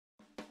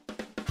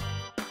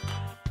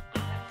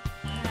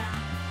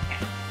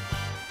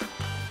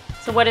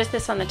So what is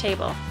this on the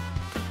table?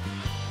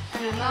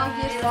 It's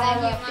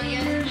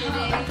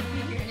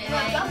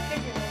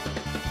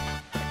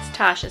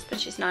Tasha's, but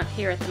she's not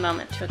here at the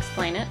moment to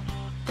explain it.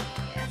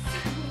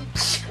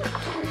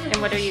 And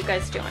what are you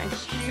guys doing?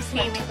 She's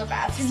naming the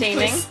bathroom.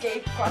 Steaming?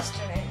 Escape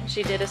questioning.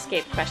 She did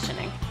escape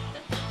questioning.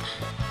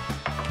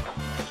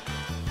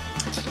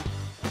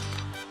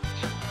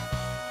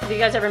 Have you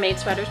guys ever made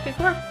sweaters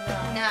before?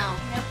 No.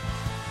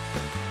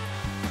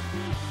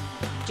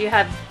 Do you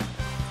have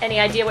any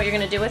idea what you're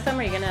going to do with them?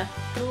 Are you going to...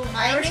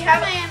 I already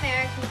have my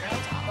American Girl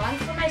doll. One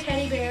for my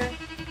teddy bear,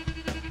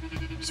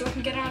 so I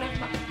can get him out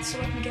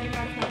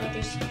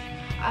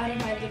of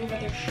my little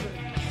leather shirt.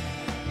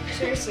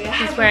 Seriously, I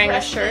He's wearing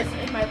a shirt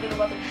in my little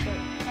leather shirt.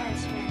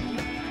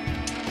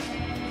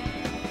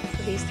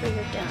 So these three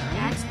are done.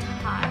 That's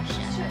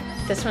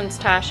Tasha. This one's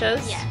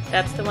Tasha's. Yes.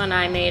 That's the one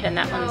I made, and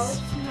that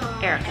one's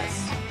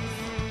Erica's.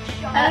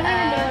 I don't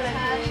even know what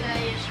I'm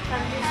doing.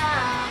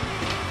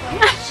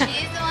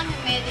 She's the one who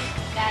made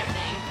that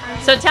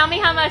thing. So tell me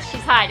how much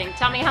she's hiding.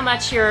 Tell me how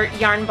much your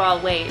yarn ball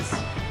weighs.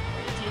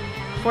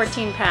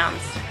 14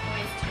 pounds.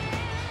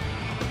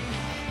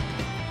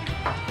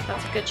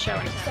 That's a good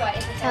showing. Tell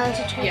her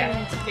to try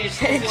Yeah,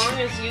 as long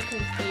as you can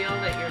feel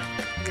that your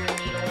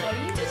needle is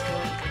going into the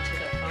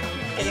foam.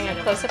 Getting a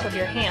close-up of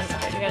your hands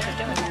of what you guys are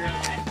doing.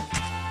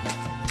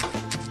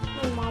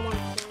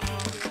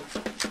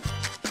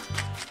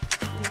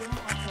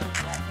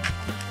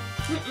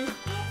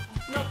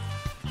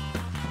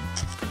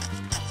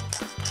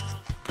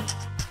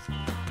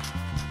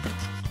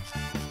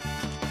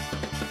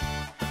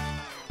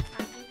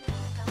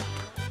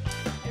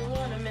 I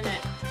will in a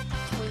minute.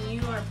 When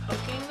you are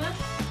poking this,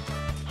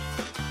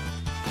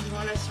 you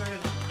want to sort of,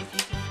 if you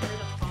can hear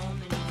the foam,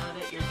 then you know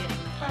that you're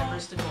getting the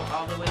fibers to go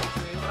all the way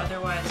through.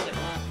 Otherwise, it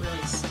won't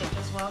really stick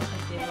as well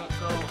because they won't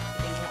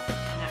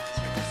connect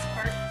to this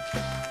part.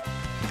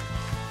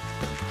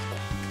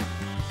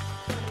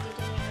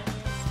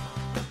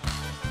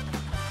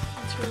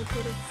 That's really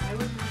pretty. I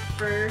would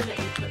prefer that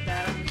you put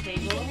that on the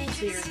table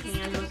so your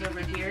hand goes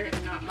over here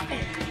and not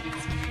behind your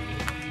knees.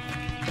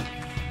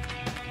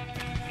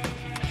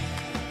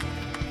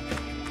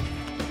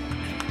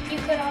 You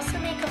could also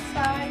make a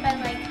flower by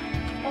like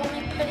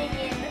only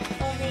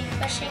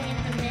pushing in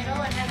the middle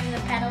and having the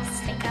petals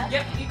stick up.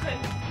 Yep, you could.